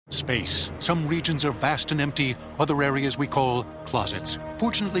Space. Some regions are vast and empty, other areas we call closets.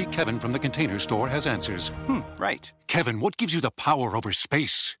 Fortunately, Kevin from the Container Store has answers. Right. Kevin, what gives you the power over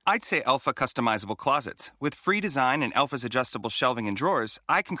space? I'd say Elfa customizable closets. With free design and Elfa's adjustable shelving and drawers,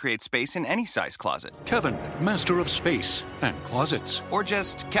 I can create space in any size closet. Kevin, master of space and closets. Or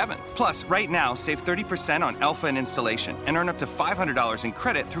just Kevin. Plus, right now, save 30% on Elfa and installation and earn up to $500 in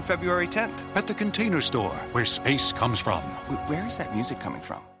credit through February 10th. At the Container Store, where space comes from. Where is that music coming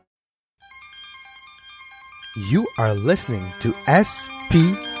from? You are listening to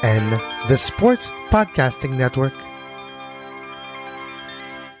SPN, the Sports Podcasting Network.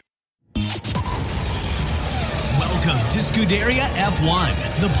 Welcome to Scuderia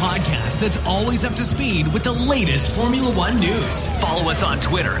F1, the podcast that's always up to speed with the latest Formula One news. Follow us on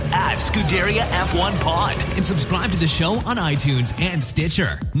Twitter at Scuderia F1 Pod and subscribe to the show on iTunes and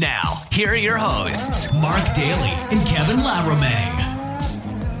Stitcher. Now, here are your hosts, Mark Daly and Kevin Laramie.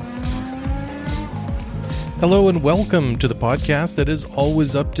 Hello and welcome to the podcast that is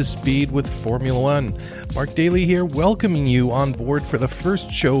always up to speed with Formula One. Mark Daly here, welcoming you on board for the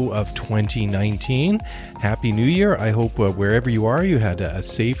first show of 2019. Happy New Year. I hope wherever you are, you had a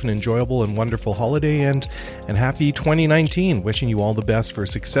safe and enjoyable and wonderful holiday, and happy 2019. Wishing you all the best for a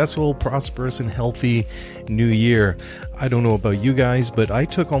successful, prosperous, and healthy new year. I don't know about you guys, but I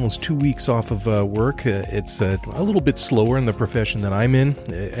took almost 2 weeks off of work. It's a little bit slower in the profession that I'm in,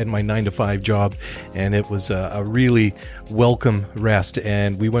 at my 9-to-5 job, and it was a really welcome rest.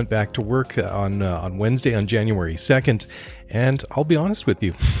 And we went back to work on Wednesday, on January 2nd. And I'll be honest with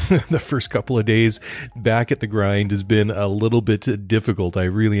you, the first couple of days back at the grind has been a little bit difficult. I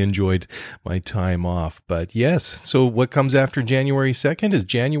really enjoyed my time off. But yes, so what comes after January 2nd is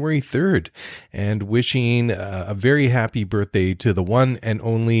January 3rd. And wishing a very happy birthday to the one and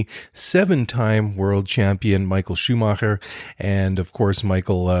only 7-time world champion Michael Schumacher. And of course,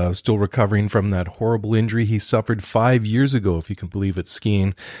 Michael still recovering from that horrible injury he suffered 5 years ago, if you can believe it,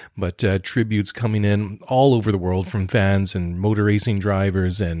 skiing. But tributes coming in all over the world from fans and motor racing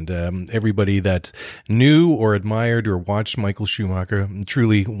drivers and everybody that knew or admired or watched Michael Schumacher.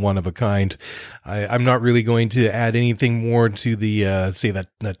 Truly one of a kind. I'm not really going to add anything more to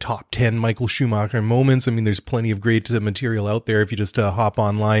the top 10 Michael Schumacher moments. I mean, there's plenty of great material out there if you just hop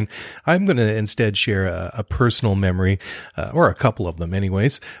online. I'm going to instead share a personal memory, or a couple of them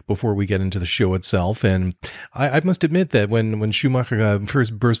anyways, before we get into the show itself. And I must admit that when Schumacher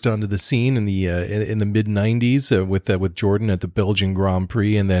first burst onto the scene in the mid 90s with Jordan at the Belgian Grand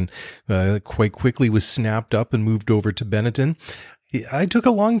Prix, and then quite quickly was snapped up and moved over to Benetton, I took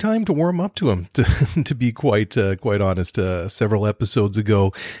a long time to warm up to him, to be quite honest. Several episodes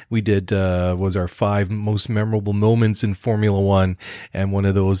ago, we did, was our 5 most memorable moments in Formula One. And one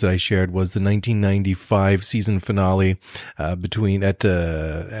of those that I shared was the 1995 season finale, at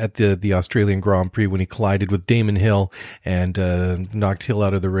the Australian Grand Prix, when he collided with Damon Hill and, knocked Hill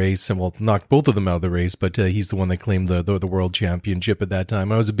out of the race, and knocked both of them out of the race, but, he's the one that claimed the world championship at that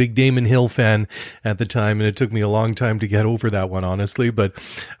time. I was a big Damon Hill fan at the time, and it took me a long time to get over that one, honestly, but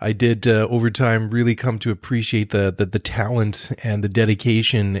I did over time really come to appreciate the talent and the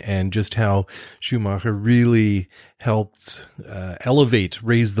dedication, and just how Schumacher really helped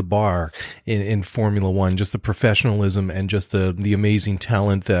raise the bar in Formula One, just the professionalism and just the amazing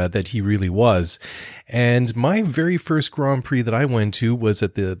talent that he really was. And my very first Grand Prix that I went to was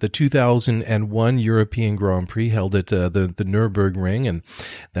at the 2001 European Grand Prix, held at the Nürburgring, and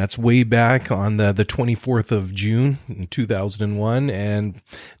that's way back on the 24th of June in 2001, and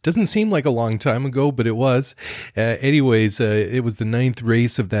doesn't seem like a long time ago, but it was. Anyways, it was the 9th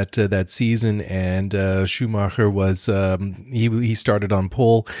race of that season, and Schumacher was he started on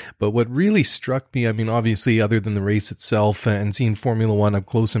pole. But what really struck me, I mean, obviously, other than the race itself and seeing Formula One up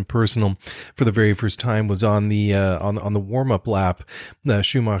close and personal for the very first time, was on the warm-up lap.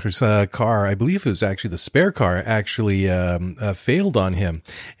 Schumacher's car, I believe it was actually the spare car, actually failed on him,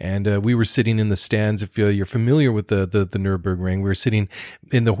 and we were sitting in the stands. If you're familiar with the Nürburgring, we were sitting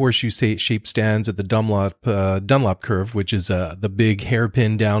in the horseshoe-shaped stands at the Dunlop curve, which is the big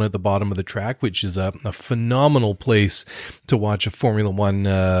hairpin down at the bottom of the track, which is a phenomenal place to watch a Formula One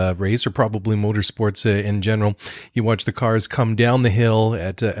race, or probably motorsports in general. You watch the cars come down the hill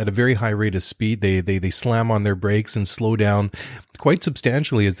at a very high rate of speed. They slam on their brakes and slow down quite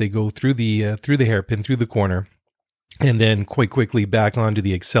substantially as they go through the hairpin, through the corner. and then quite quickly back onto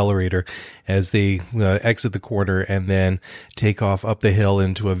the accelerator as they exit the corner and then take off up the hill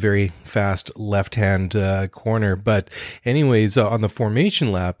into a very fast left-hand corner. But anyways, on the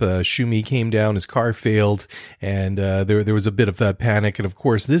formation lap, Schumi came down, his car failed, and there was a bit of panic. And of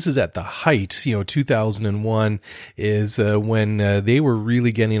course, this is at the height, 2001 is when they were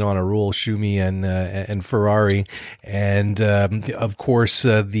really getting on a roll, Schumi and Ferrari. And of course,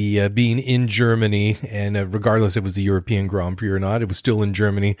 the being in Germany, and regardless if it was the European Grand Prix or not, it was still in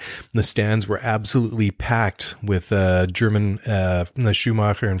Germany. The stands were absolutely packed with German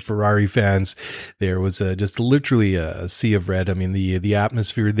Schumacher and Ferrari fans. There was just literally a sea of red. I mean, the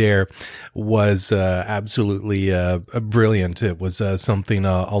atmosphere there was absolutely brilliant. It was something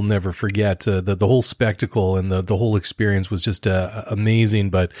I'll never forget. The whole spectacle and the whole experience was just amazing.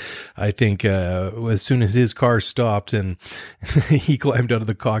 But I think as soon as his car stopped and he climbed out of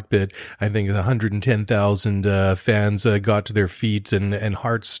the cockpit, I think 110,000 fans got to their feet and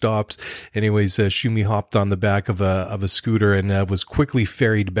hearts stopped. Anyways, Schumi hopped on the back of a scooter and was quickly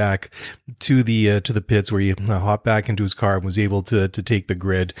ferried back to the pits, where he hopped back into his car and was able to take the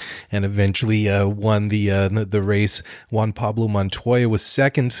grid and eventually won the race. Juan Pablo Montoya was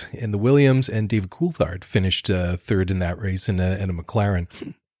second in the Williams, and David Coulthard finished third in that race in a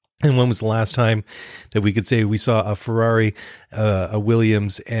McLaren. And when was the last time that we could say we saw a Ferrari, a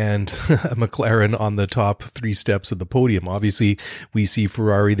Williams, and a McLaren on the top three steps of the podium? Obviously, we see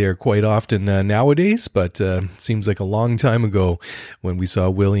Ferrari there quite often nowadays, but it seems like a long time ago when we saw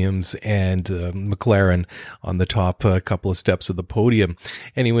Williams and McLaren on the top couple of steps of the podium.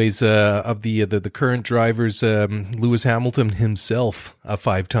 Anyways, of the current drivers, Lewis Hamilton himself, a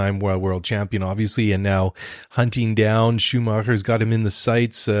 5-time world champion, obviously, and now hunting down Schumacher's got him in the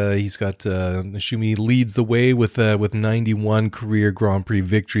sights. He's got Schumi leads the way with 91 career Grand Prix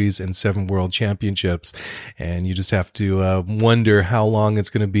victories and 7 world championships, and you just have to wonder how long it's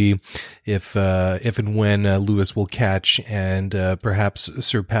going to be if and when Lewis will catch and perhaps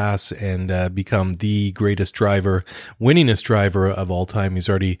surpass and become the greatest driver, winningest driver of all time. He's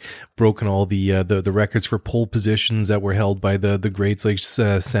already broken all the records for pole positions that were held by the greats like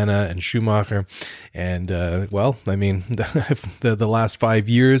Senna and Schumacher, and well, I mean, if the last 5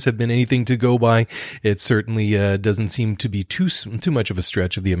 years have been anything to go by, it certainly doesn't seem to be too much of a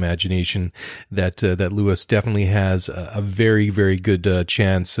stretch of the imagination that Lewis definitely has a very, very good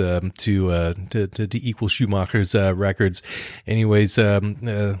chance to equal Schumacher's records. Anyways,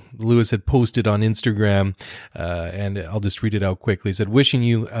 Lewis had posted on Instagram, and I'll just read it out quickly. He said, "Wishing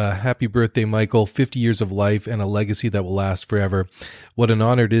you a happy birthday, Michael, 50 years of life and a legacy that will last forever. What an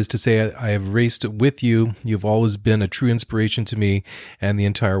honor it is to say I have raced with you. You've always been a true inspiration to me and the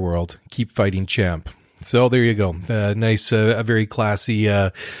entire world. Keep fighting, champ." So there you go. Nice, a very classy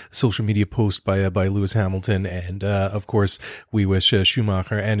social media post by Lewis Hamilton, and of course we wish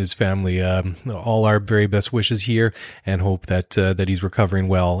Schumacher and his family all our very best wishes here, and hope that he's recovering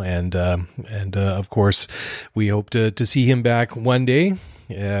well, and of course we hope to see him back one day.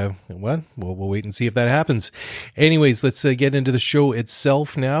 Well, we'll wait and see if that happens. Anyways, let's get into the show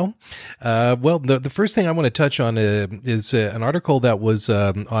itself now. Well, the first thing I want to touch on is an article that was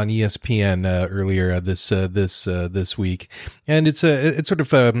on ESPN earlier this week, and it sort of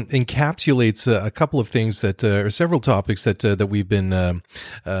encapsulates a couple of things that or several topics that we've been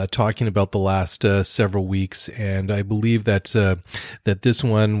talking about the last several weeks, and I believe that this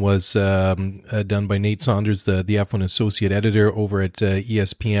one was done by Nate Saunders, the F1 associate editor over at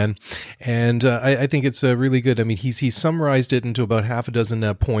ESPN, and I think it's really good. I mean, he's summarized it into about half a dozen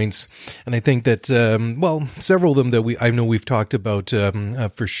points, and I think that well, several of them that I know we've talked about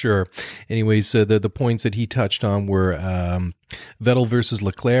for sure. Anyways, the points that he touched on were Vettel versus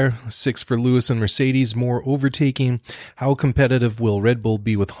Leclerc, 6 for Lewis and Mercedes, more overtaking. How competitive will Red Bull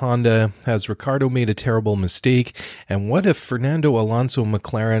be with Honda? Has Ricciardo made a terrible mistake? And what if Fernando Alonso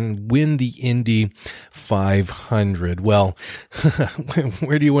McLaren win the Indy 500? Well,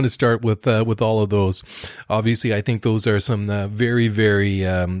 where do you want to start with all of those? Obviously, I think those are some very,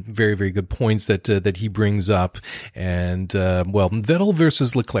 very good points that he brings up. And well, Vettel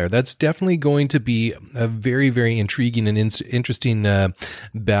versus Leclerc, that's definitely going to be a very, very intriguing and interesting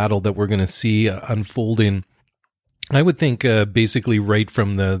battle that we're going to see unfolding. I would think basically right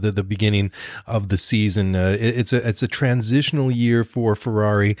from the beginning of the season. It's a transitional year for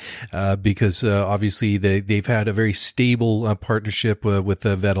Ferrari because obviously they've had a very stable partnership with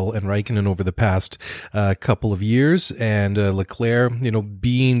Vettel and Raikkonen over the past couple of years, and Leclerc,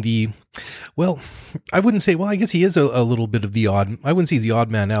 being the Well, I wouldn't say, well, I guess he is a little bit of the odd, I wouldn't say he's the odd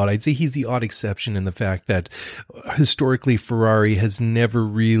man out. I'd say he's the odd exception in the fact that historically Ferrari has never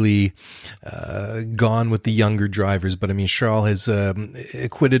really gone with the younger drivers. But I mean, Charles has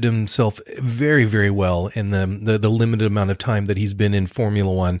acquitted himself very, very well in the limited amount of time that he's been in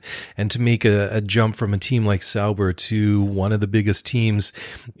Formula One. And to make a jump from a team like Sauber to one of the biggest teams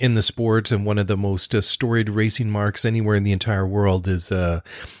in the sport and one of the most storied racing marks anywhere in the entire world is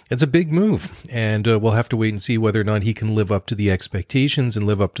it's a big move, and we'll have to wait and see whether or not he can live up to the expectations and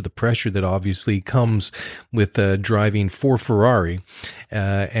live up to the pressure that obviously comes with driving for Ferrari,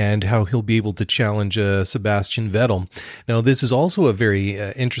 and how he'll be able to challenge Sebastian Vettel. Now, this is also a very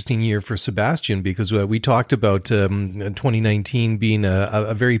interesting year for Sebastian because we talked about 2019 being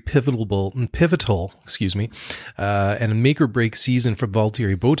a very pivotal, and a make-or-break season for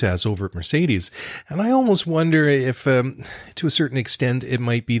Valtteri Bottas over at Mercedes. And I almost wonder if, to a certain extent, it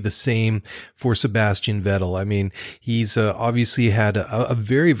might be the same for Sebastian Vettel. I mean, he's obviously had a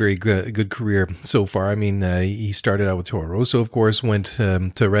very, very good career so far. I mean, he started out with Toro Rosso, of course, went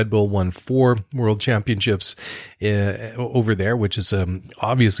to Red Bull, won 4 world championships over there, which is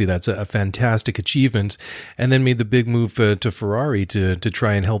obviously that's a fantastic achievement, and then made the big move to Ferrari to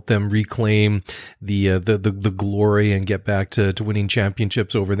try and help them reclaim the glory and get back to winning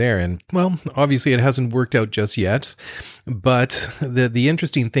championships over there. And well, obviously it hasn't worked out just yet, but the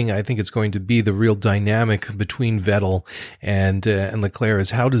interesting thing I think it's going to be the real dynamic between Vettel and Leclerc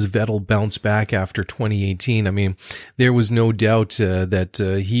is how does Vettel bounce back after 2018? I mean, there was no doubt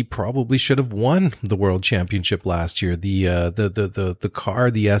that he probably should have won the world championship last year. The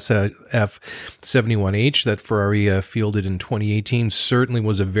car, the SF71H that Ferrari fielded in 2018 certainly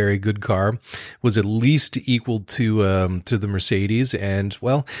was a very good car, was at least equal to the Mercedes. And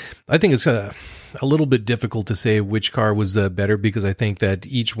well, I think it's a little bit difficult to say which car was better because I think that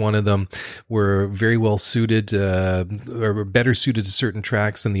each one of them were very well suited, or better suited to certain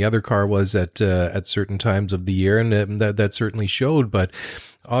tracks than the other car was at certain times of the year, and that certainly showed. But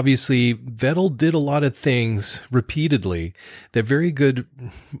obviously, Vettel did a lot of things repeatedly that very good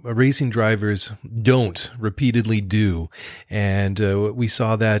racing drivers don't repeatedly do. And we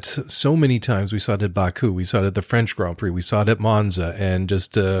saw that so many times. We saw it at Baku. We saw it at the French Grand Prix. We saw it at Monza. And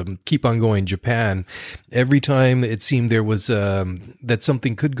just keep on going. Japan. Every time it seemed there was that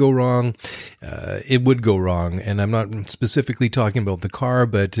something could go wrong, it would go wrong. And I'm not specifically talking about the car,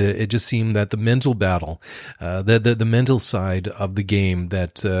 but it just seemed that the mental battle, the mental side of the game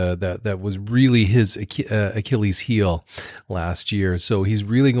that was really his Achilles heel last year. So he's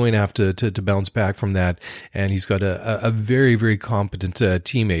really going to have to bounce back from that. And he's got a very, very competent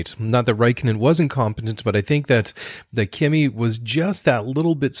teammate. Not that Raikkonen wasn't competent, but I think that Kimi was just that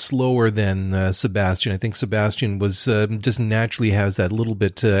little bit slower than Sebastian. I think Sebastian was just naturally has that little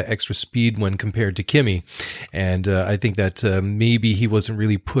bit extra speed when compared to Kimi. And I think that maybe he wasn't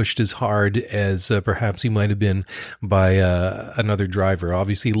really pushed as hard as perhaps he might have been by another driver.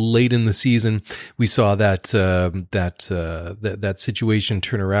 Obviously, late in the season, we saw that situation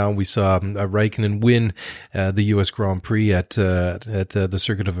turn around. We saw Raikkonen win the U.S. Grand Prix at the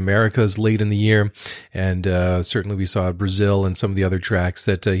Circuit of Americas late in the year, and certainly we saw Brazil and some of the other tracks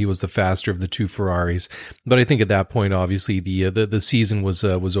that he was the faster of the two Ferraris. But I think at that point, obviously, the season was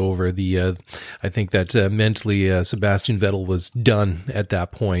over. I think that mentally, Sebastian Vettel was done at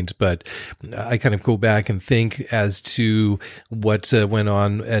that point. But I kind of go back and think as to what went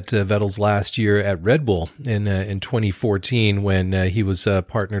on at Vettel's last year at Red Bull in 2014 when he was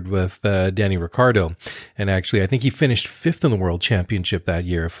partnered with Danny Ricciardo, and actually I think he finished 5th in the World Championship that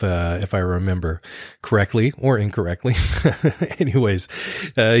year, if I remember correctly or incorrectly. Anyways,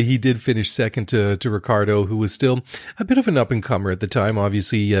 he did finish 2nd to Ricciardo, who was still a bit of an up and comer at the time.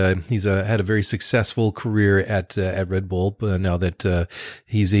 Obviously, he's had a very successful career at Red Bull now that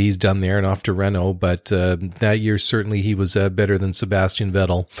he's done there and off to Renault. But that year certainly he was better than Sebastian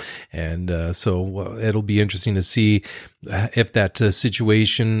Vettel, and so it'll be interesting to see if that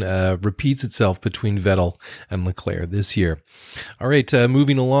situation repeats itself between Vettel and Leclerc this year. All right,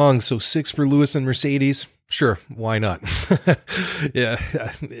 moving along. So 6 for Lewis and Mercedes. Sure, why not? Yeah,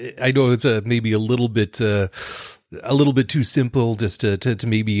 I know it's maybe a little bit too simple just to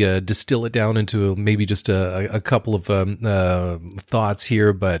maybe distill it down into maybe just a couple of thoughts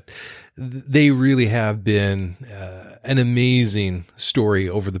here, but they really have been an amazing story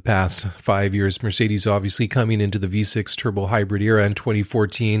over the past 5 years. Mercedes obviously coming into the V6 turbo hybrid era in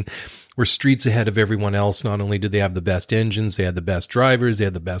 2014 were streets ahead of everyone else. Not only did they have the best engines, they had the best drivers, they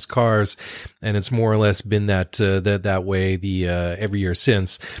had the best cars, and it's more or less been that way every year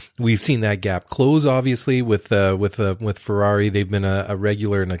since. We've seen that gap close, obviously, with Ferrari. They've been a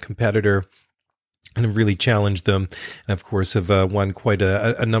regular and a competitor, and have really challenged them, and of course have won quite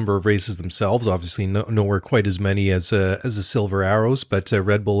a number of races themselves. Obviously, nowhere quite as many as the Silver Arrows, but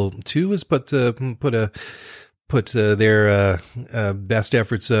Red Bull too has put their best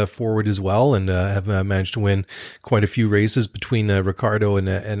efforts forward as well, and have managed to win quite a few races between Ricciardo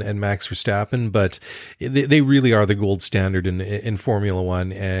and Max Verstappen. But they really are the gold standard in Formula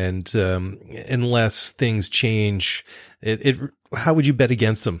One, and unless things change, how would you bet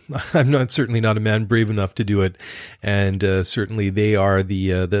against them? I'm certainly not a man brave enough to do it, and certainly they are the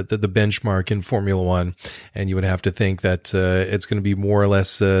benchmark in Formula One. And you would have to think that it's going to be more or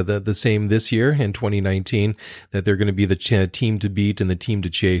less the same this year in 2019. That they're going to be the team to beat and the team to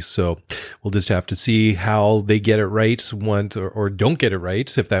chase. So we'll just have to see how they get it right, or don't get it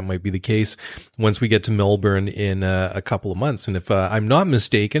right, if that might be the case, once we get to Melbourne in a couple of months. And if I'm not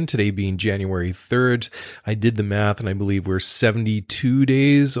mistaken, today being January 3rd, I did the math, and I believe we're 72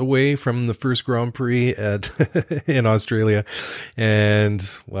 days away from the first Grand Prix in Australia. And,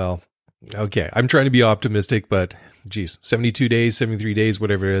 well, okay, I'm trying to be optimistic, but geez, 72 days, 73 days,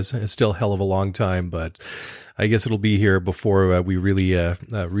 whatever it is, it's still a hell of a long time. But I guess it'll be here before we really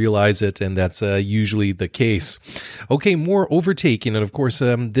realize it, and that's usually the case. Okay, more overtaking, and of course,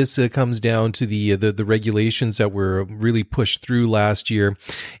 this comes down to the regulations that were really pushed through last year.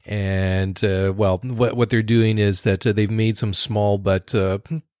 And what they're doing is that they've made some small but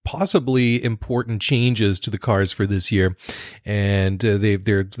possibly important changes to the cars for this year, and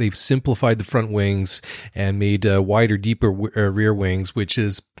they've simplified the front wings and made wider, deeper rear wings, which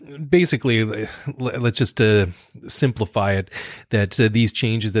is basically, let's just simplify it, that these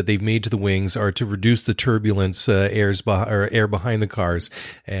changes that they've made to the wings are to reduce the turbulence air behind the cars,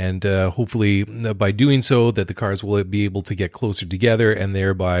 and hopefully by doing so that the cars will be able to get closer together, and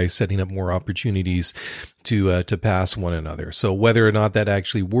thereby setting up more opportunities to pass one another. So whether or not that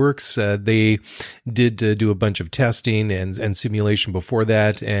actually works, they did do a bunch of testing and simulation before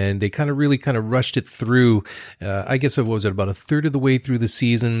that, and they really rushed it through. I guess it was about a third of the way through the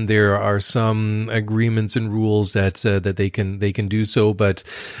season. There are some agreements and rules that they can do so, but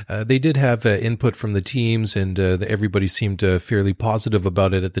they did have input from the teams, and everybody seemed fairly positive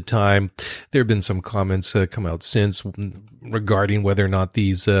about it at the time. There have been some comments come out since regarding whether or not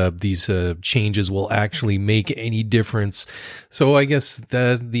these changes will actually make any difference. So I guess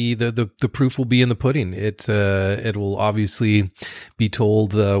that the proof will be in the pudding. It will obviously be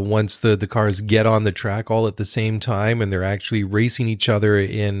told once the cars get on the track all at the same time, and they're actually racing each other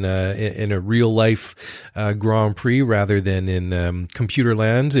in a real life Grand Prix rather than in computer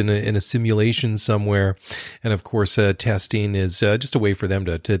land in a simulation somewhere. And of course, testing is just a way for them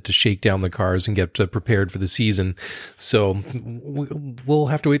to shake down the cars and get prepared for the season. So we'll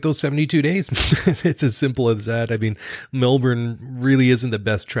have to wait those 72 days. It's as simple as that. I mean, Melbourne really isn't the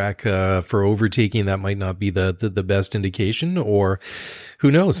best track for overtaking. That might not be the best indication, or who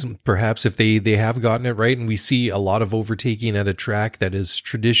knows, perhaps if they have gotten it right, and we see a lot of overtaking at a track that has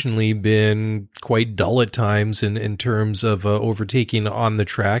traditionally been quite dull at times in terms of overtaking on the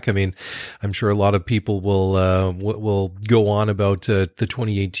track. I mean, I'm sure a lot of people will go on about the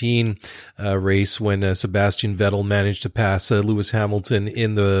 2018 race when Sebastian Vettel managed to pass Lewis Hamilton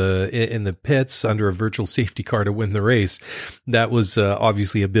in the pits under a virtual safety car to win the race. That was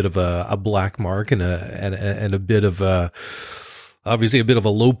obviously a bit of a black mark and a bit of obviously a bit of a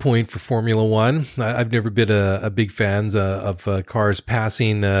low point for Formula One. I've never been a big fan of cars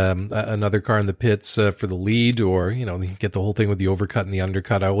passing another car in the pits for the lead, or, get the whole thing with the overcut and the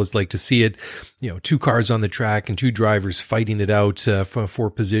undercut. I always like to see it, two cars on the track and two drivers fighting it out for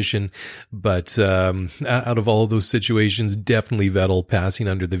position. But out of all of those situations, definitely Vettel passing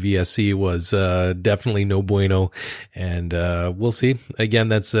under the VSC was definitely no bueno. And we'll see. Again,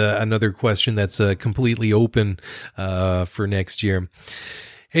 that's another question that's completely open for next year.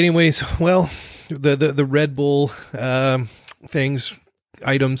 Anyways, well, the Red Bull things,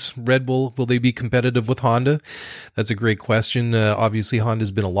 items. Red Bull, will they be competitive with Honda? That's a great question. Obviously,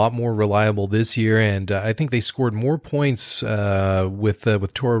 Honda's been a lot more reliable this year, and I think they scored more points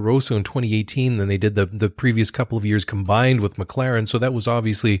with Toro Rosso in 2018 than they did the previous couple of years combined with McLaren. So that was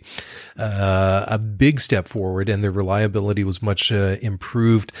obviously a big step forward, and their reliability was much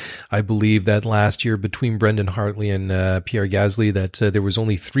improved. I believe that last year between Brendan Hartley and Pierre Gasly, that there was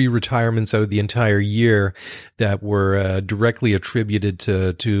only 3 retirements out of the entire year that were directly attributed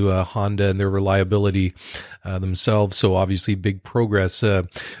to Honda and their reliability themselves. So obviously big progress.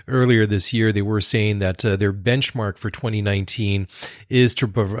 Earlier this year, they were saying that their benchmark for 2019 is to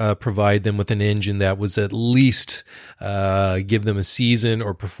provide them with an engine that was at least give them a season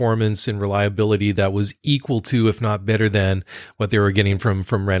or performance and reliability that was equal to, if not better than, what they were getting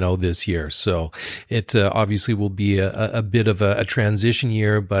from Renault this year. So it obviously will be a bit of a transition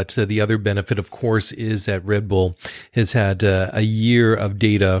year, but the other benefit, of course, is that Red Bull has had a year of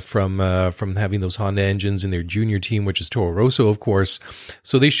data from having those Honda engines in their junior team, which is Toro Rosso, of course.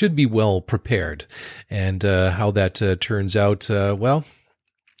 So they should be well prepared. And how that turns out, well,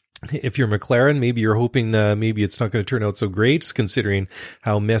 if you're McLaren, maybe you're hoping maybe it's not going to turn out so great, considering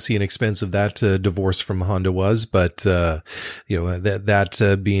how messy and expensive that divorce from Honda was. But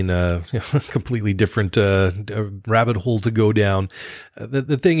that being a completely different rabbit hole to go down.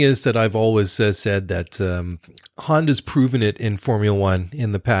 The thing is that I've always said that Honda's proven it in Formula One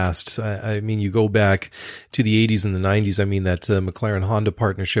in the past. I mean, you go back to the 80s and the 90s. I mean, that McLaren Honda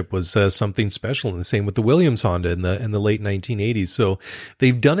partnership was something special, and the same with the Williams Honda in the late 1980s. So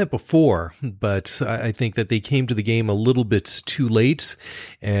they've done it before, but I think that they came to the game a little bit too late,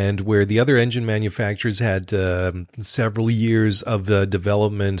 and where the other engine manufacturers had several years of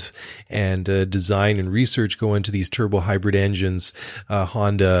development and design and research go into these turbo hybrid engines,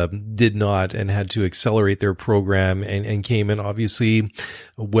 Honda did not, and had to accelerate their program and came in obviously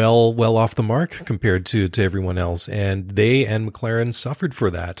well off the mark compared to everyone else, and they and McLaren suffered for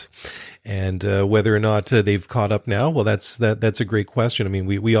that. And whether or not they've caught up now, well, that's a great question. I mean,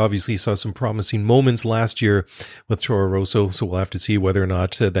 we obviously saw some promising moments last year with Toro Rosso, so we'll have to see whether or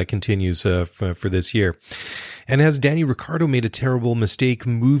not that continues for this year. And has Danny Ricciardo made a terrible mistake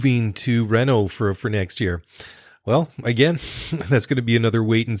moving to Renault for next year? Well, again, that's going to be another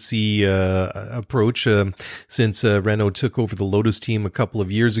wait and see approach since Renault took over the Lotus team a couple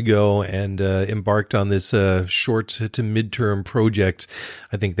of years ago and embarked on this short to midterm project.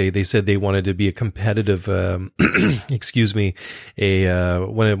 I think they said they wanted to be a competitive, one of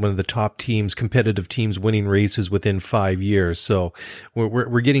the top teams, competitive teams winning races within 5 years. So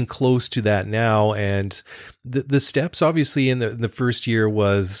we're getting close to that now, and the steps obviously in the first year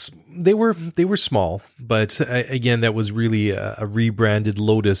was they were small, but again, that was really a rebranded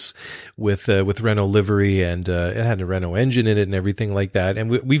Lotus with Renault livery, and it had a Renault engine in it and everything like that. And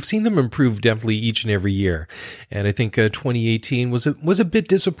we've seen them improve definitely each and every year. And I think 2018 was a bit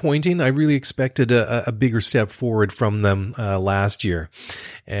disappointing. I really expected a bigger step forward from them last year,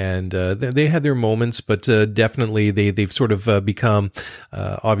 and they had their moments, but definitely they've sort of become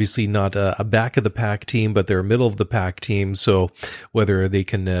obviously not a back of the pack team, but they're a middle of the pack team. So whether they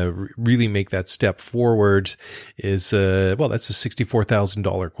can really make that step forward is that's a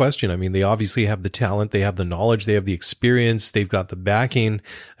 $64,000 question. I mean, they obviously have the talent, they have the knowledge, they have the experience, they've got the backing.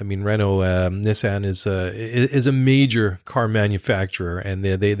 I mean, Renault Nissan is a major car manufacturer, and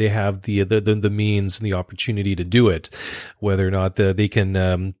they have the means and the opportunity to do it. Whether or not they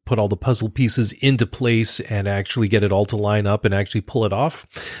can put all the puzzle pieces into place and actually get it all to line up and actually pull it off,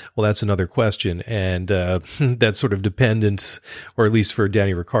 well, that's another question. And that's sort of dependent, or at least for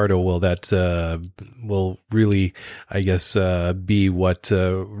Danny Ricciardo, well, that will really, I guess, be what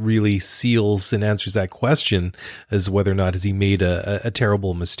really seals and answers that question, as whether or not has he made a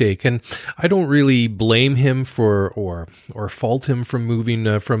terrible mistake. And I don't really blame him for or fault him from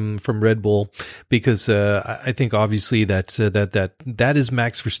moving from Red Bull, because I think obviously that is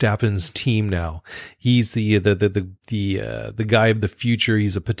Max Verstappen's team now. He's the guy of the future.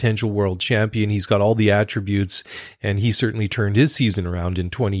 He's a potential world champion. He's got all the attributes, and he certainly turned his season around in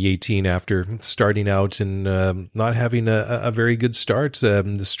 2018 after starting out and not having a very good start,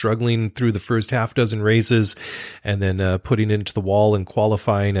 struggling through the first half dozen races, and then putting it into the wall and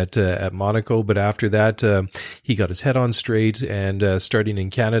qualifying at Monaco. But after that, he got his head on straight, and starting in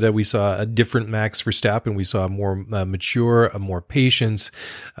Canada, we saw a different Max Verstappen. We saw a more mature, a more patient,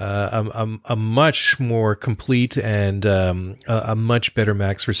 a much more complete, and a much better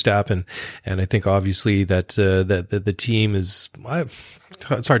Max Verstappen. And I think obviously that the team is,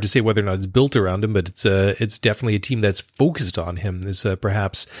 it's hard to say whether or not it's built around him, but it's definitely a team that's focused on him is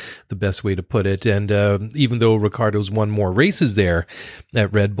perhaps the best way to put it. And even though Ricciardo's won more races there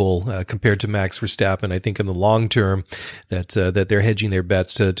at Red Bull compared to Max Verstappen, I think in the long term that they're hedging their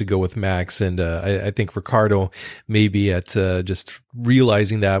bets to go with Max. And I think Ricciardo maybe at just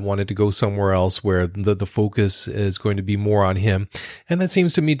realizing that wanted to go somewhere else where the focus is going to be more on him. And that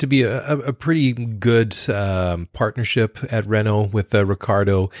seems to me to be a pretty good partnership at Renault with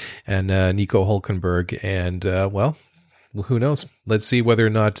Ricciardo and Nico Hülkenberg. And well, who knows? Let's see whether or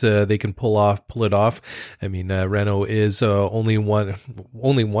not they can pull it off. I mean, Renault is only one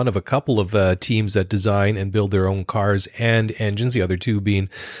of a couple of teams that design and build their own cars and engines. The other two being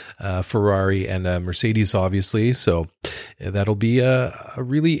Ferrari and Mercedes, obviously. So that'll be a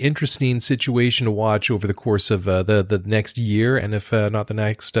really interesting situation to watch over the course of the next year, and if not the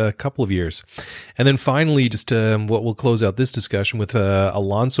next couple of years. And then finally, just what we'll close out this discussion with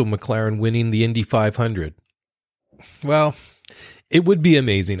Alonso McLaren winning the Indy 500. Well, it would be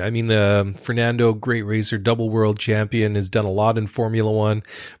amazing. I mean, Fernando, great racer, double world champion, has done a lot in Formula One,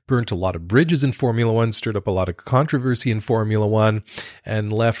 burnt a lot of bridges in Formula One, stirred up a lot of controversy in Formula One,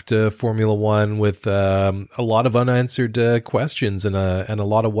 and left Formula One with a lot of unanswered questions and a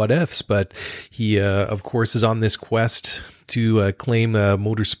lot of what ifs. But he, of course, is on this quest to claim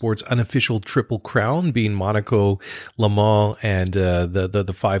motorsport's unofficial triple crown, being Monaco, Le Mans, and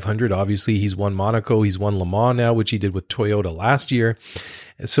the 500. Obviously, he's won Monaco, he's won Le Mans now, which he did with Toyota last year.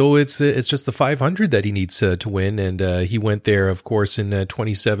 So it's just the 500 that he needs to win, and he went there, of course, in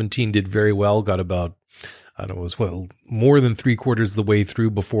 2017, did very well, got about, I don't know, it was more than 3/4 of the way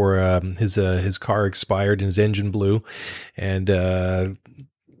through before his car expired and his engine blew, and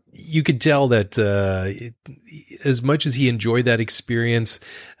you could tell that as much as he enjoyed that experience,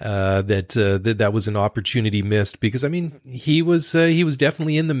 that was an opportunity missed, because I mean he was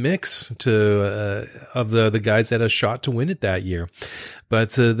definitely in the mix of the guys that had a shot to win it that year.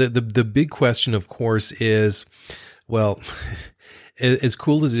 But the big question, of course, is, well, as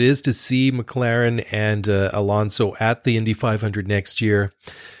cool as it is to see McLaren and Alonso at the Indy 500 next year,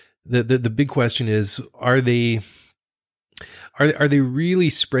 the big question is, are they really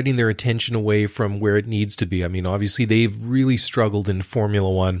spreading their attention away from where it needs to be? I mean, obviously they've really struggled in Formula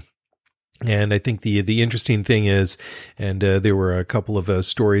One. And I think the interesting thing is, and there were a couple of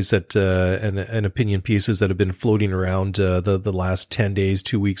stories that and opinion pieces that have been floating around the last 10 days,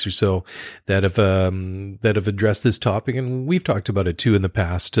 2 weeks or so, that have addressed this topic, and we've talked about it too in the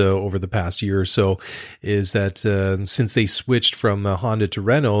past, over the past year or so, is that since they switched from Honda to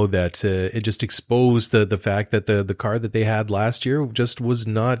Renault, that it just exposed the fact that the car that they had last year just was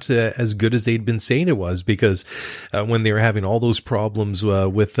not as good as they'd been saying it was, because when they were having all those problems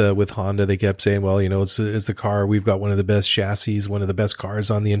with Honda, they kept saying, well, you know, it's the car. We've got one of the best chassis, one of the best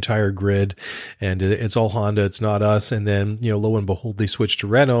cars on the entire grid, and it's all Honda. It's not us. And then, you know, lo and behold, they switched to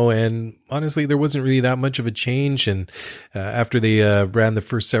Renault, and honestly, there wasn't really that much of a change. And after they ran the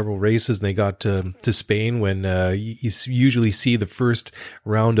first several races and they got to Spain, when you usually see the first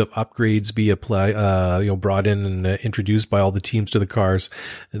round of upgrades be brought in and introduced by all the teams to the cars,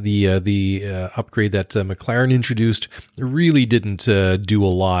 the upgrade that McLaren introduced really didn't do a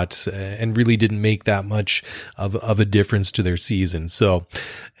lot, and really didn't make that much of a difference to their season. So,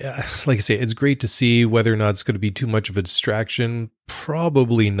 like I say, it's great to see. Whether or not it's going to be too much of a distraction,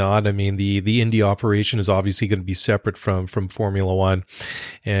 probably not. I mean, the Indy operation is obviously going to be separate from Formula One,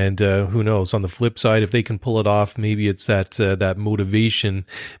 and who knows? On the flip side, if they can pull it off, maybe it's that motivation,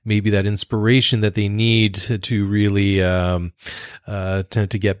 maybe that inspiration that they need to really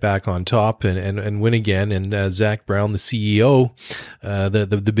to get back on top and win again. And Zach Brown, the CEO,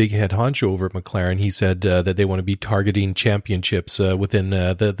 the big head honcho over at McLaren, he said that they want to be targeting championships within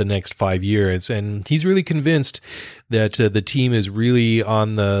the next 5 years, and he's really convinced that the team is really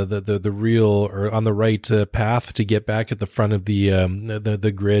on the real, or on the right path to get back at the front of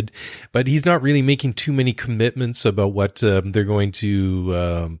the grid. But he's not really making too many commitments about what they're going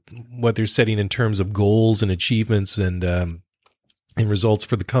to what they're setting in terms of goals and achievements and results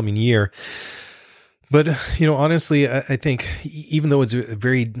for the coming year. But, you know, honestly, I think even though it's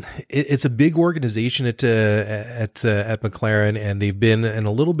a big organization at McLaren, and they've been in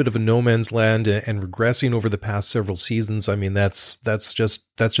a little bit of a no man's land and regressing over the past several seasons. I mean, that's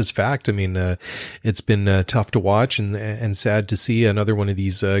just fact. I mean, it's been tough to watch and sad to see another one of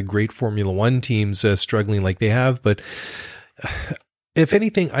these great Formula One teams struggling like they have. But If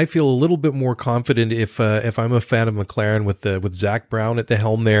anything, I feel a little bit more confident if I'm a fan of McLaren with Zach Brown at the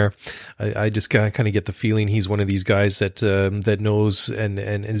helm there. I just kind of get the feeling he's one of these guys that knows and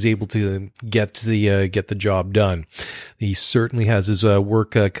is able to get the job done. He certainly has his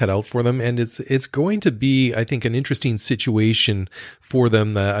work cut out for them, and it's going to be, I think, an interesting situation for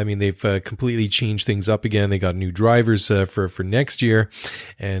them. I mean, they've completely changed things up again. They got new drivers for next year,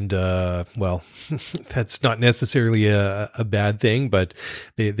 and well, that's not necessarily a bad thing, but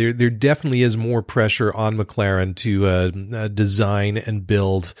there definitely is more pressure on McLaren to design and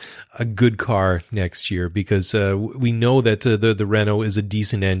build a good car next year, because we know that the Renault is a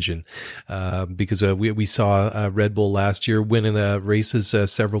decent engine, because we saw Red Bull last year win in the races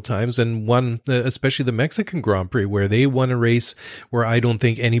several times, and won especially the Mexican Grand Prix, where they won a race where I don't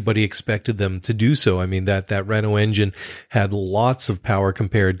think anybody expected them to do so. I mean, that Renault engine had lots of power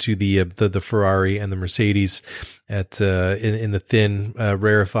compared to the Ferrari and the Mercedes in the thin,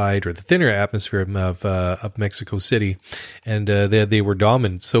 rarefied, or the thinner atmosphere of Mexico City, and they were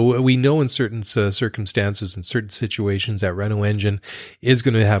dominant. So we know in certain circumstances, in certain situations, that Renault engine is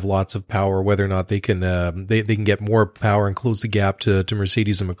going to have lots of power. Whether or not they can get more power and close the gap to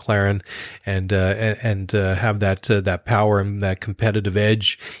Mercedes and McLaren, and have that power and that competitive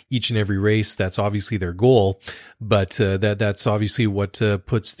edge each and every race, that's obviously their goal. But that's obviously what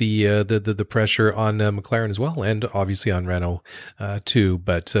puts the pressure on McLaren as well, and obviously on Renault too.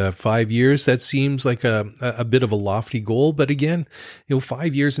 But 5 years, that seems like a bit of a lofty goal. But again,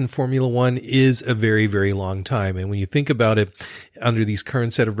 5 years in Formula One is a very, very long time. And when you think about it, under these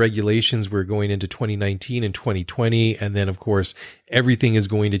current set of regulations, we're going into 2019 and 2020, and then of course everything is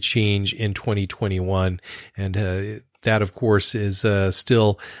going to change in 2021, and that, of course, is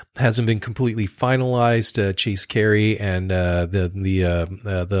still hasn't been completely finalized. Chase Carey and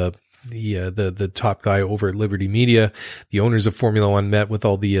the top guy over at Liberty Media, the owners of Formula One, met with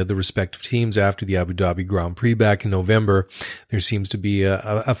all the respective teams after the Abu Dhabi Grand Prix back in November. There seems to be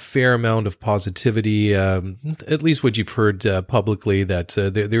a fair amount of positivity, at least what you've heard publicly, that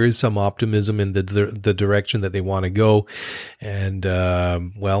there is some optimism in the direction that they want to go. And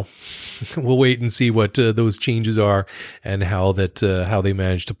well, we'll wait and see what those changes are and how they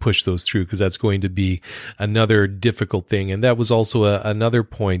manage to push those through, because that's going to be another difficult thing. And that was also another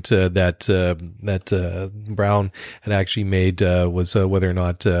point that Brown had actually made, was whether or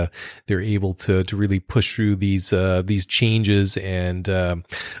not they're able to really push through these changes. And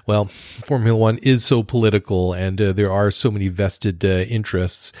well, Formula One is so political, and there are so many vested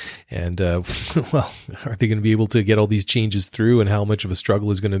interests. And well, are they going to be able to get all these changes through, and how much of a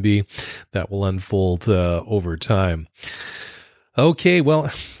struggle is going to be? That will unfold over time. Okay, well,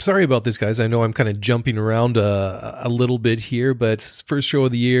 sorry about this, guys. I know I'm kind of jumping around a little bit here, but it's first show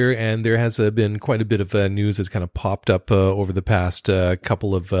of the year, and there has been quite a bit of news that's kind of popped up over the past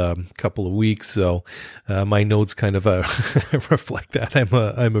couple of weeks. So my notes kind of reflect that.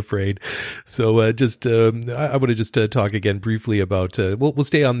 I'm afraid. So I want to just talk again briefly about. We'll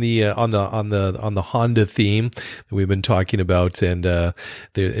stay on the Honda theme that we've been talking about, and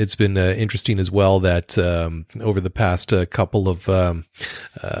it's been interesting as well that over the past couple of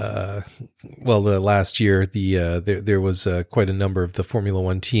last year, there was quite a number of the Formula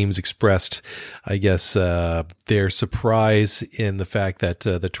One teams expressed, I guess, their surprise in the fact that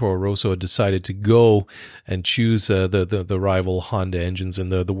the Toro Rosso had decided to go and choose the rival Honda engines,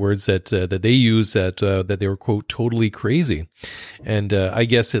 and the words that they used, that they were, quote, totally crazy. And I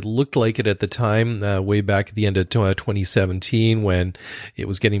guess it looked like it at the time, way back at the end of 2017, when it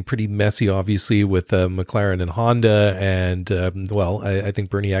was getting pretty messy, obviously, with McLaren and Honda, and I think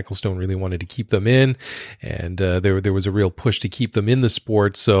Bernie Ecclestone really wanted to keep them in, and there was a real push to keep them in the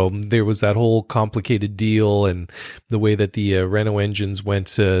sport. So there was that whole complicated deal, and the way that the Renault engines went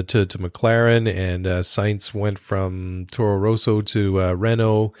to McLaren, and Sainz went from Toro Rosso to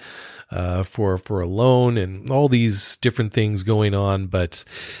Renault for a loan, and all these different things going on. But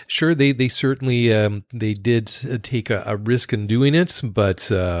sure, they certainly they did take a risk in doing it,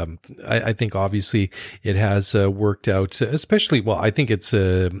 but I think obviously it has worked out, especially, well, I think it's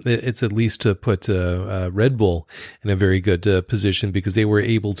at least to put Red Bull in a very good position, because they were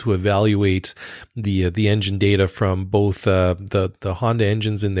able to evaluate the engine data from both the Honda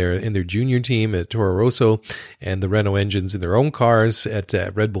engines in their junior team at Toro Rosso, and the Renault engines in their own cars at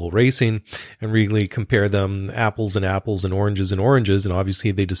Red Bull Racing, and really compare them, apples and apples and oranges and oranges. And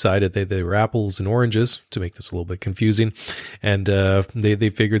obviously they decided that they were apples and oranges, to make this a little bit confusing. And they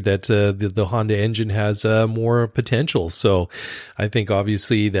figured that the Honda engine has more potential. So I think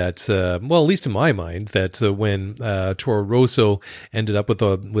obviously that, well, at least in my mind, that when Toro Rosso ended up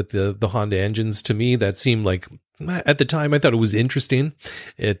with the Honda engines, to me, that seemed like at the time, I thought it was interesting.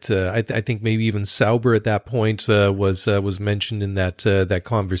 I think maybe even Sauber at that point was mentioned in that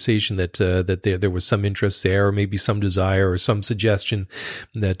conversation that there was some interest there, or maybe some desire or some suggestion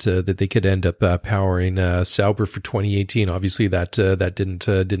that they could end up powering Sauber for 2018. Obviously, that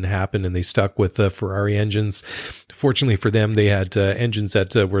didn't happen, and they stuck with Ferrari engines. Fortunately for them, they had engines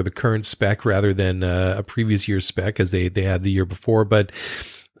that were the current spec rather than a previous year's spec, as they had the year before, but.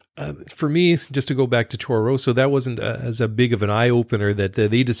 For me, just to go back to Toro Rosso, that wasn't as a big of an eye-opener that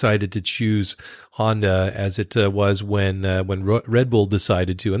they decided to choose Honda as it was when Red Bull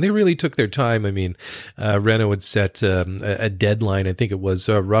decided to. And they really took their time. I mean, Renault had set a deadline. I think it was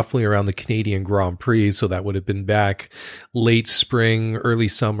roughly around the Canadian Grand Prix. So that would have been back late spring, early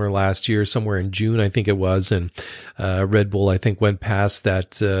summer last year, somewhere in June, I think it was. And Red Bull, I think, went past that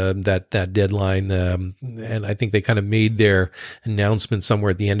deadline. And I think they kind of made their announcement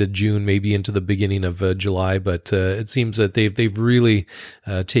somewhere at the end of June, maybe into the beginning of July, but it seems that they've really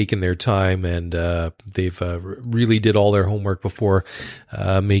taken their time, and they've really did all their homework before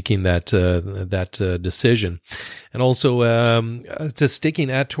making that decision. And also, just sticking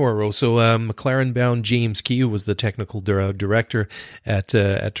at Toro Rosso, McLaren-bound James Key, who was the technical director at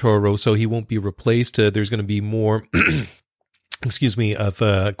Toro Rosso, he won't be replaced. There's going to be more of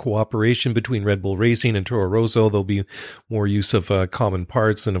cooperation between Red Bull Racing and Toro Rosso. There'll be more use of common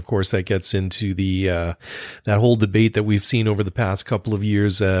parts, and of course that gets into the that whole debate that we've seen over the past couple of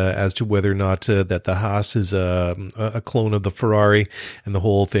years as to whether or not that the Haas is a clone of the Ferrari, and the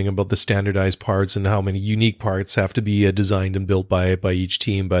whole thing about the standardized parts and how many unique parts have to be designed and built by each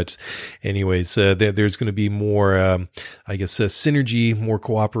team. But anyways, there's going to be more, synergy, more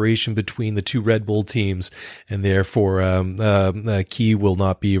cooperation between the two Red Bull teams, and therefore Key will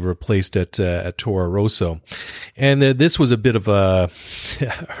not be replaced at Toro Rosso. And this was a bit of a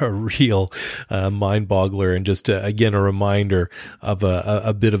real mind boggler, and just again a reminder of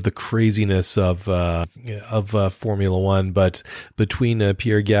a bit of the craziness of Formula One. But between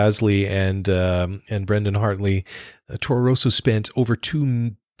Pierre Gasly and Brendan Hartley, Toro Rosso spent over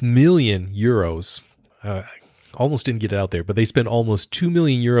 2 million euros. Almost didn't get it out there, but they spent almost 2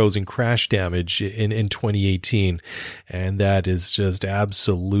 million euros in crash damage in 2018. And that is just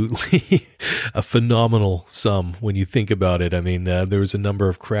absolutely a phenomenal sum when you think about it. I mean, there was a number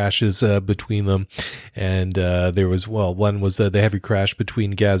of crashes between them. And there was, one was the heavy crash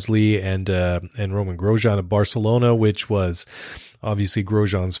between Gasly and Roman Grosjean at Barcelona, which was obviously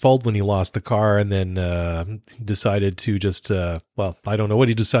Grosjean's fault when he lost the car, and then decided to just, I don't know what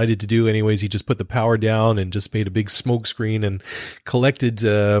he decided to do. Anyways, he just put the power down and just made a big smoke screen and collected,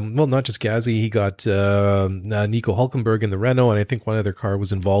 not just Gasly, he got Nico Hülkenberg in the Renault, and I think one other car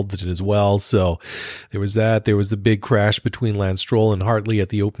was involved in it as well. So there was that. There was the big crash between Lance Stroll and Hartley at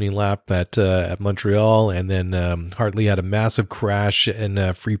the opening lap at Montreal, and then Hartley had a massive crash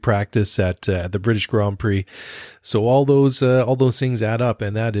in free practice at the British Grand Prix. So all those things add up,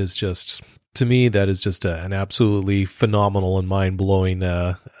 and that is just, to me, that is just an absolutely phenomenal and mind-blowing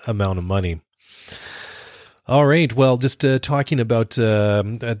amount of money. All right. Well, just talking about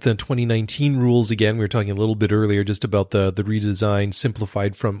the 2019 rules again. We were talking a little bit earlier just about the redesigned,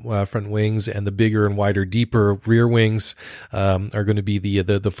 simplified front wings, and the bigger and wider, deeper rear wings are going to be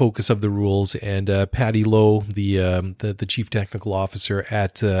the focus of the rules. And Paddy Lowe, the chief technical officer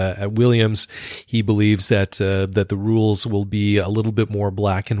at Williams, he believes that the rules will be a little bit more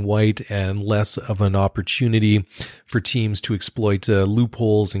black and white and less of an opportunity for teams to exploit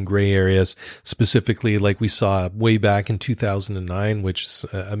loopholes and gray areas, specifically like we saw way back in 2009, which is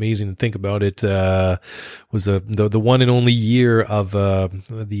amazing to think about. It was the one and only year of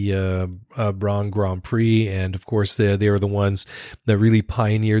the Braun Grand Prix, and of course they were the ones that really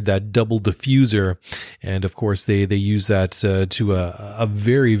pioneered that double diffuser, and of course they use that to a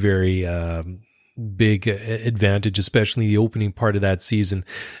very, very big advantage, especially the opening part of that season.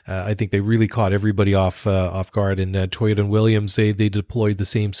 I think they really caught everybody off guard, and Toyota and Williams, they deployed the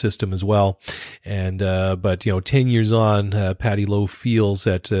same system as well. And but 10 years on, Paddy Lowe feels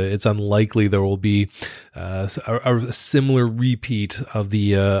that it's unlikely there will be a similar repeat of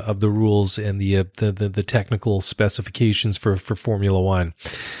the rules and the technical specifications for Formula One.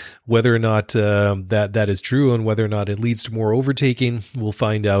 Whether or not that is true, and whether or not it leads to more overtaking, we'll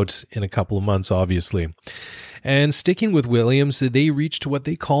find out in a couple of months, obviously. And sticking with Williams, they reached what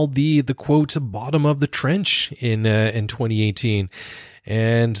they called the quote bottom of the trench in 2018.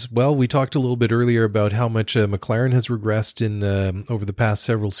 And, well, we talked a little bit earlier about how much McLaren has regressed in over the past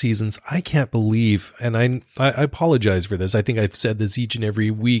several seasons. I can't believe, and I apologize for this. I think I've said this each and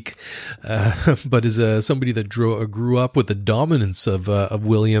every week, but as somebody that grew up with the dominance of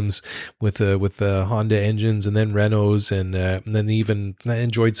Williams with Honda engines and then Renaults, and then even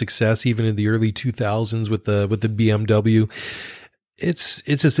enjoyed success even in the early 2000s with the BMW. It's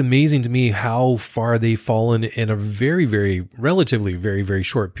just amazing to me how far they've fallen in a relatively very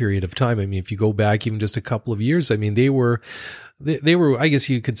short period of time. I mean, if you go back even just a couple of years, I mean, they were, I guess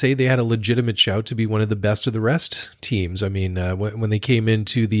you could say they had a legitimate shout to be one of the best of the rest teams. I mean, when they came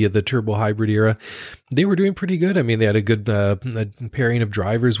into the turbo hybrid era, they were doing pretty good. I mean, they had a good pairing of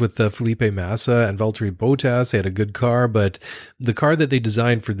drivers with Felipe Massa and Valtteri Bottas. They had a good car, but the car that they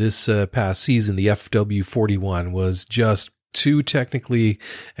designed for this past season, the FW41, was just too technically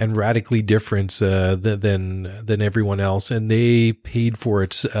and radically different than everyone else, and they paid for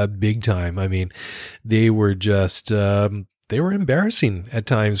it big time. I mean, they were just they were embarrassing at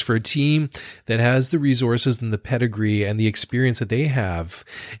times for a team that has the resources and the pedigree and the experience that they have,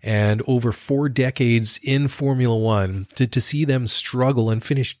 and over 4 decades in Formula One, to see them struggle and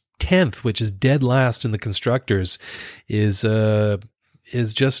finish 10th, which is dead last in the constructors,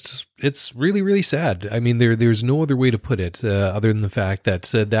 is just, it's really sad. I mean, there's no other way to put it other than the fact that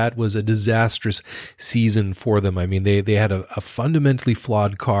that was a disastrous season for them. I mean, they had a fundamentally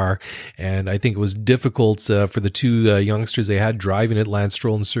flawed car, and I think it was difficult for the two youngsters they had driving it, Lance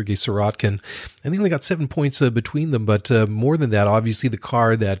Stroll and Sergei Sirotkin. I think they got 7 points between them, but more than that, obviously the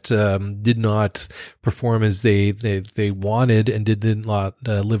car that did not perform as they wanted and did not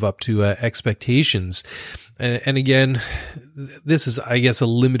live up to expectations. And again, this is, I guess, a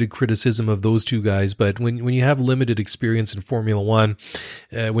limited criticism of those two guys. But when you have limited experience in Formula One,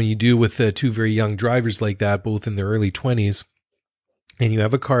 when you do with two very young drivers like that, both in their early 20s, and you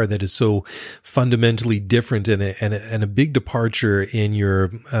have a car that is so fundamentally different and a big departure in your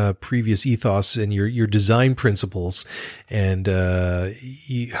previous ethos and your design principles, and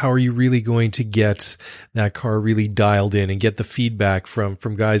how are you really going to get that car really dialed in and get the feedback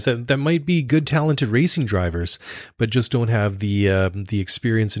from guys that might be good, talented racing drivers, but just don't have the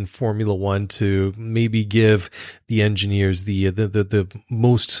experience in Formula One to maybe give the engineers the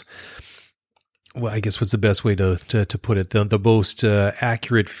most, well, I guess what's the best way to put it? The most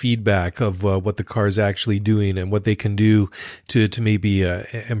accurate feedback of what the car is actually doing and what they can do to maybe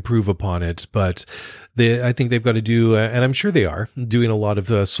improve upon it. But I think they've got to do, and I'm sure they are, doing a lot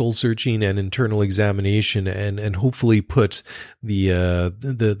of soul searching and internal examination, and hopefully put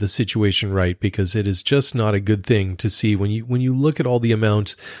the situation right, because it is just not a good thing to see when you look at all the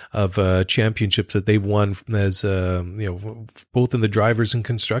amount of championships that they've won, as both in the drivers and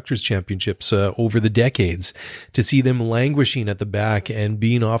constructors championships over the decades, to see them languishing at the back and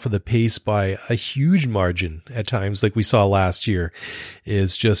being off of the pace by a huge margin at times, like we saw last year,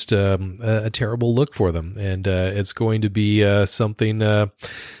 is just a terrible look for them. And it's going to be something,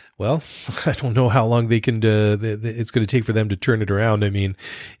 well, I don't know how long they can, it's going to take for them to turn it around. I mean,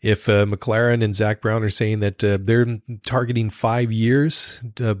 if McLaren and Zach Brown are saying that they're targeting 5 years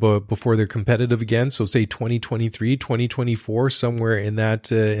before they're competitive again, so say 2023, 2024, somewhere in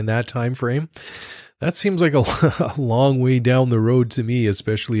that time frame, that seems like a long way down the road to me,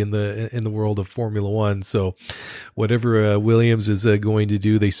 especially in the world of Formula One. So whatever Williams is going to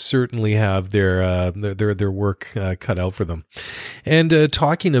do, they certainly have their work cut out for them. And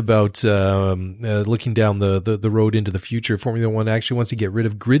talking about looking down the road into the future, Formula One actually wants to get rid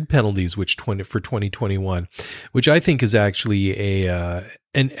of grid penalties, for 2021, which I think is actually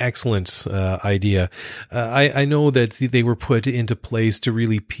an excellent idea. I know that they were put into place to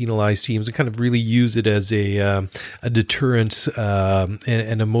really penalize teams and kind of really use it as a deterrent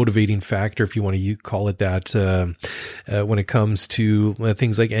and a motivating factor, if you want to call it that, when it comes to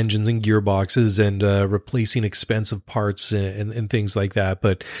things like engines and gearboxes and replacing expensive parts and things like that.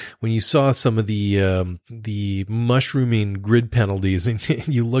 But when you saw some of the mushrooming grid penalties, and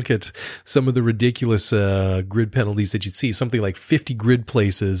you look at some of the ridiculous grid penalties that you see, something like 50 grid places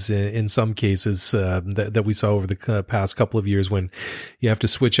in some cases that we saw over the past couple of years, when you have to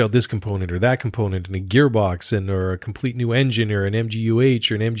switch out this component or that component in a gearbox or a complete new engine or an MGUH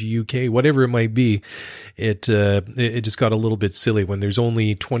or an MGUK, whatever it might be. It just got a little bit silly when there's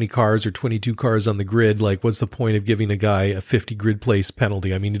only 20 cars or 22 cars on the grid. Like, what's the point of giving a guy a 50 grid place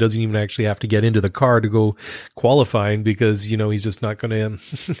penalty? I mean, he doesn't even actually have to get into the car to go qualifying, because, he's just not going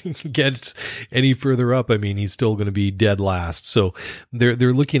to get any further up. I mean, he's still going to be dead last. So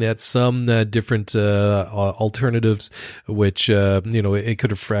they're looking at some different alternatives, which it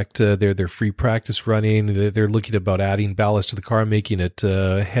could affect their free practice running. They're looking about adding ballast to the car, making it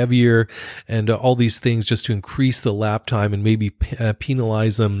heavier, and all these things just to increase the lap time and maybe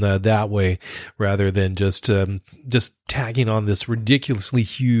penalize them that way, rather than just tagging on this ridiculously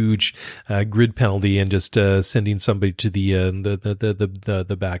huge grid penalty and just sending somebody to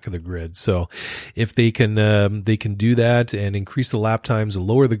the back of the grid. So if they can do that and increase the lap times and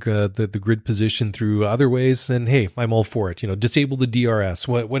lower the grid position through other ways, then hey, I'm all for it. Disable the DRS,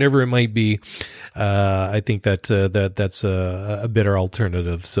 whatever it might be. I think that's a better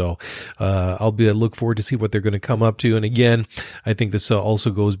alternative. So I'll look forward to see what they're going to come up to. And again, I think this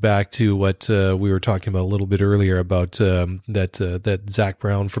also goes back to what we were talking about a little bit earlier about that Zach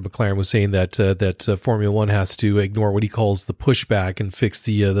Brown from McLaren was saying that Formula One has to ignore what he calls the pushback and fix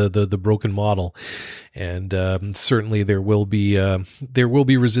the broken model. And certainly there will be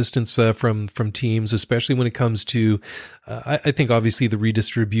resistance from teams, especially when it comes to I think obviously the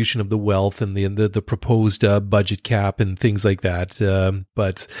redistribution of the wealth and the proposed budget cap and things like that.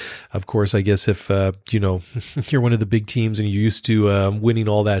 But of course, I guess if you're one of the big teams and you're used to winning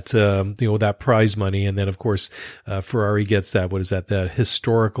all that that prize money, and then of course Ferrari gets that, what is that, the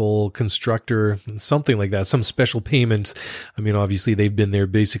historical constructor, something like that, some special payment. I mean, obviously they've been there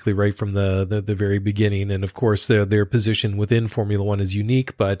basically right from the very beginning, and of course their position within Formula One is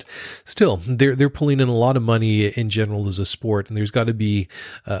unique, but still they're pulling in a lot of money in general as a sport, and there's got to be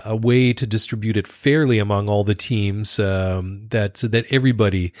a way to distribute it fairly among all the teams, that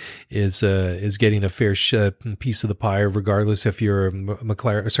everybody is getting a fair piece of the pie, regardless if you're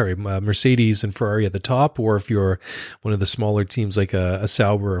Mercedes and Ferrari at the top, or if you're one of the smaller teams like a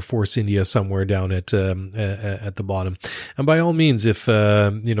Sauber or Force India somewhere down at the bottom. And by all means, if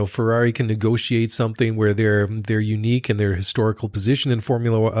Ferrari can negotiate something where they're unique and their historical position in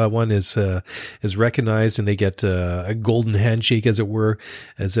Formula One is recognized, and they get a golden handshake, as it were,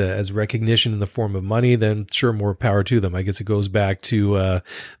 as recognition in the form of money, then sure, more power to them. I guess it goes back to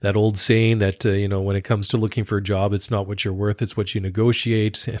that old saying that when it comes to looking for a job, it's not what you're worth, it's what you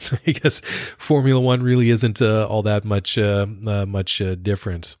negotiate. And I guess Formula One really isn't all that much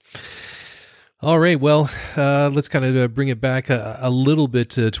different. All right, well, let's kind of bring it back a little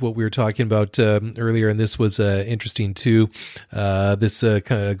bit to what we were talking about earlier, and this was interesting too. This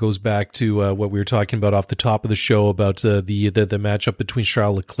kind of goes back to what we were talking about off the top of the show about the matchup between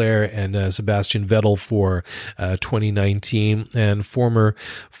Charles Leclerc and Sebastian Vettel for 2019. And former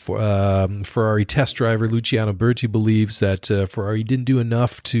Ferrari test driver Luciano Berti believes that Ferrari didn't do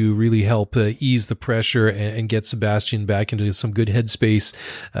enough to really help ease the pressure and get Sebastian back into some good headspace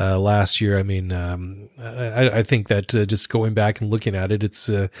last year. I mean, I think that just going back and looking at it, it's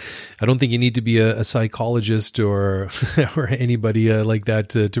I don't think you need to be a psychologist or anybody like that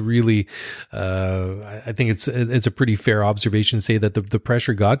to really. I think it's a pretty fair observation to say that the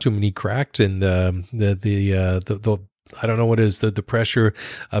pressure got to him and he cracked, and the I don't know what is the pressure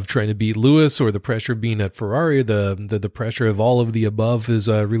of trying to beat Lewis or the pressure of being at Ferrari. The pressure of all of the above is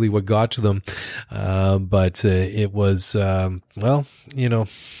really what got to them. But it was, there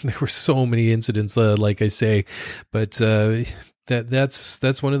were so many incidents, like I say, but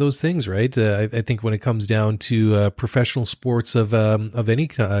that's one of those things, right? I think when it comes down to professional sports of any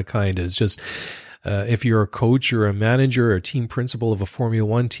kind, is just. If you're a coach or a manager or a team principal of a Formula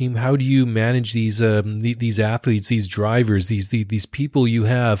One team, how do you manage these athletes, these drivers, these people you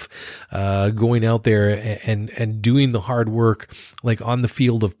have going out there and doing the hard work, like on the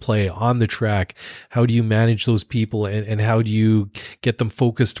field of play, on the track? How do you manage those people, and how do you get them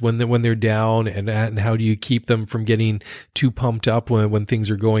focused when they're down, and how do you keep them from getting too pumped up when things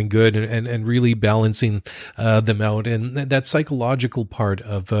are going good, and really balancing them out? And that psychological part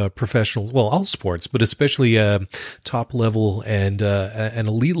of professional, well, all sports, but especially top level and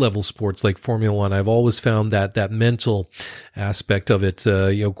elite level sports like Formula One, I've always found that mental aspect of it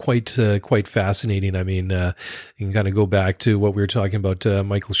quite fascinating. I mean, you can kind of go back to what we were talking about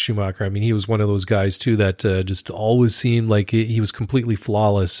Michael Schumacher. I mean, he was one of those guys too that just always seemed like he was completely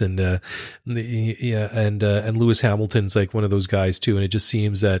flawless, and Lewis Hamilton's like one of those guys too. And it just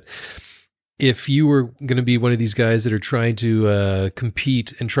seems that if you were going to be one of these guys that are trying to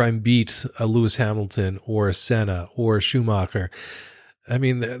compete and try and beat a Lewis Hamilton or a Senna or a Schumacher, I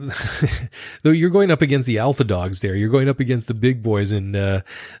mean, though you're going up against the alpha dogs there, you're going up against the big boys, and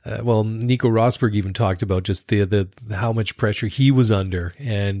Nico Rosberg even talked about just the how much pressure he was under,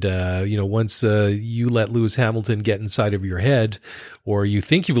 and once you let Lewis Hamilton get inside of your head, or you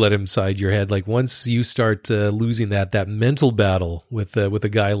think you've let him inside your head, like once you start losing that mental battle with a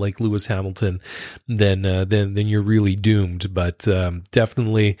guy like Lewis Hamilton, then you're really doomed. But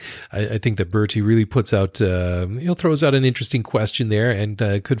definitely, I think that Bertie really puts out throws out an interesting question there. And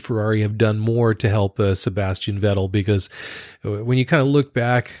could Ferrari have done more to help Sebastian Vettel? Because when you kind of look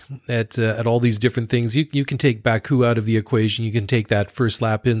back at all these different things, you can take Baku out of the equation. You can take that first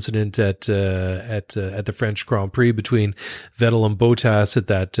lap incident at the French Grand Prix between Vettel and Bottas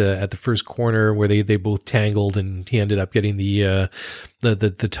at the first corner where they both tangled, and he ended up getting the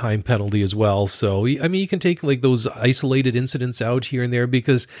time penalty as well. So I mean, you can take like those isolated incidents out here and there,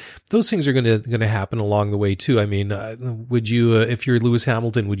 because those things are going to happen along the way too. I mean, would you, if you're Lewis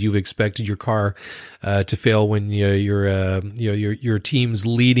Hamilton, would you have expected your car to fail when your team's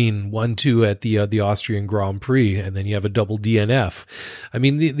leading 1-2 at the Austrian Grand Prix, and then you have a double DNF? I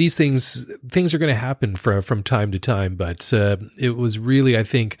mean, these things are going to happen from time to time. But it was really, I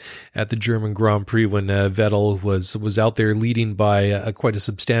think, at the German Grand Prix when Vettel was out there leading by quite a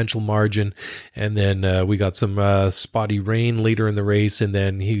substantial margin, and then we got some spotty rain later in the race, and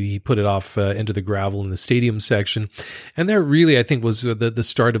then he put it off into the gravel in the stadium section, and that really, I think, was the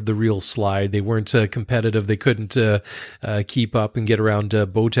start of the real slide. They weren't competitive. They couldn't keep up and get around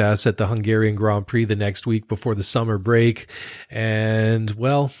Bottas at the Hungarian Grand Prix the next week before the summer break, and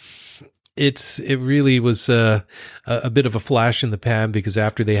well, it really was a bit of a flash in the pan, because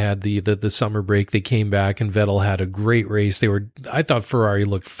after they had the summer break, they came back and Vettel had a great race. I thought Ferrari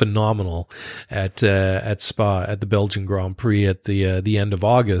looked phenomenal at Spa, at the Belgian Grand Prix at the end of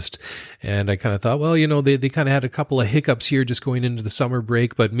August, and I kind of thought, well, they kind of had a couple of hiccups here just going into the summer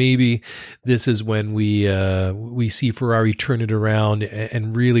break, but maybe this is when we see Ferrari turn it around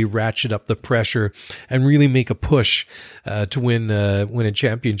and really ratchet up the pressure and really make a push to win a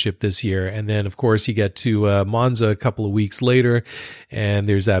championship this year. And then, of course, you get to Monza a couple of weeks later, and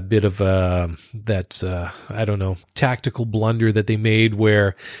there's that bit of tactical blunder that they made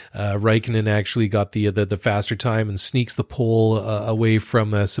where Raikkonen actually got the faster time and sneaks the pole away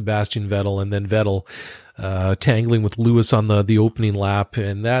from Sebastian Vettel, and then Vettel tangling with Lewis on the opening lap,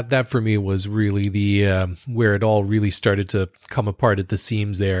 and that for me was really the where it all really started to come apart at the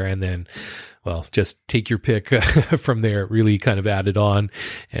seams there. And then, well, just take your pick from there. It really kind of added on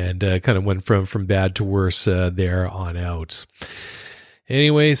and kind of went from bad to worse there on out.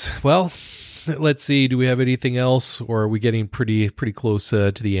 Anyways, well, let's see. Do we have anything else, or are we getting pretty close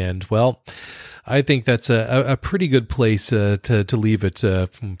to the end? Well, I think that's a pretty good place to leave it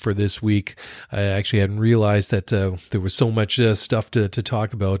for this week. I actually hadn't realized that there was so much stuff to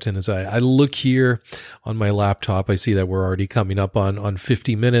talk about. And as I look here on my laptop, I see that we're already coming up on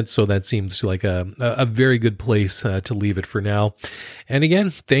 50 minutes. So that seems like a very good place to leave it for now. And again,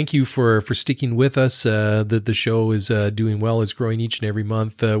 thank you for sticking with us. The show is doing well. It's growing each and every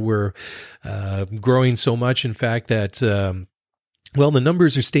month. We're growing so much, in fact, that well, the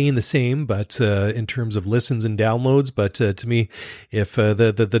numbers are staying the same, but in terms of listens and downloads. But to me, if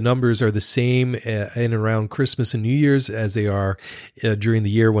the numbers are the same in and around Christmas and New Year's as they are during the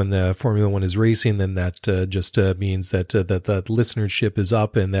year when the Formula One is racing, then that just means that that listenership is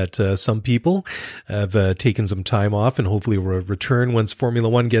up, and that some people have taken some time off, and hopefully will return once Formula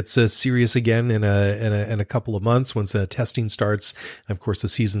One gets serious again in a couple of months, once testing starts, and of course the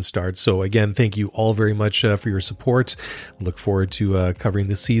season starts. So again, thank you all very much for your support. Look forward to covering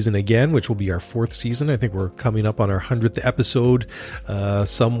this season again, which will be our 4th season. I think we're coming up on our 100th episode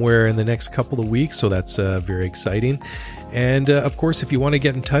somewhere in the next couple of weeks, so that's very exciting. And of course, if you want to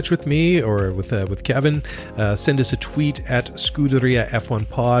get in touch with me or with Kevin, send us a tweet at Scuderia F1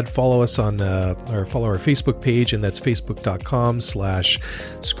 Pod. Follow us on or follow our Facebook page, and that's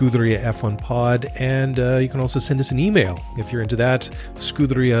facebook.com/Scuderia F1 Pod. And you can also send us an email if you're into that,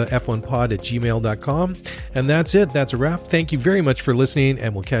 Scuderia F1 Pod @gmail.com. And that's it. That's a wrap. Thank you very much for listening,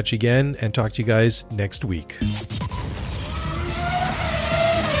 and we'll catch you again and talk to you guys next week.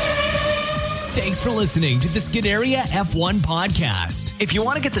 Thanks for listening to the Scuderia F1 podcast. If you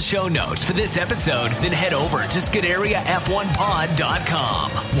want to get the show notes for this episode, then head over to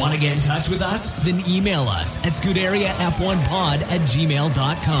ScuderiaF1Pod.com. Want to get in touch with us? Then email us at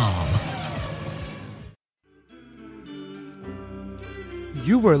ScuderiaF1Pod@gmail.com.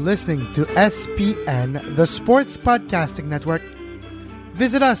 You were listening to SPN, the Sports Podcasting Network.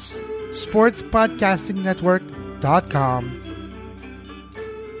 Visit us, sportspodcastingnetwork.com.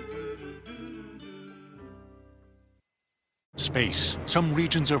 Space. Some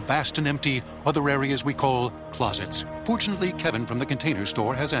regions are vast and empty, other areas we call closets. Fortunately, Kevin from the Container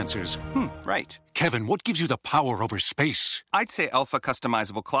Store has answers. Right. Kevin, what gives you the power over space? I'd say Elfa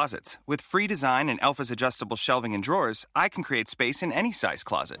customizable closets. With free design and Elfa's adjustable shelving and drawers, I can create space in any size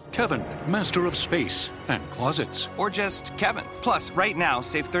closet. Kevin, master of space and closets. Or just Kevin. Plus, right now,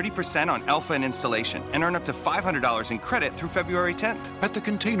 save 30% on Elfa and installation and earn up to $500 in credit through February 10th. At the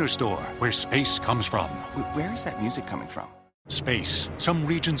Container Store, where space comes from. Where is that music coming from? Space. Some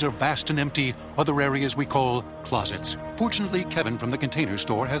regions are vast and empty, other areas we call closets. Fortunately, Kevin from the Container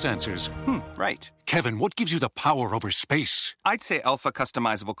Store has answers. Right. Kevin, what gives you the power over space? I'd say Elfa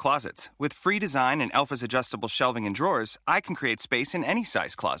customizable closets. With free design and Elfa's adjustable shelving and drawers, I can create space in any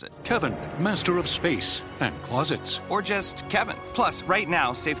size closet. Kevin, master of space and closets. Or just Kevin. Plus, right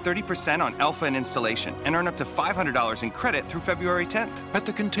now, save 30% on Elfa and installation and earn up to $500 in credit through February 10th. At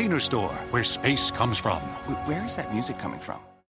the Container Store, where space comes from. Where is that music coming from?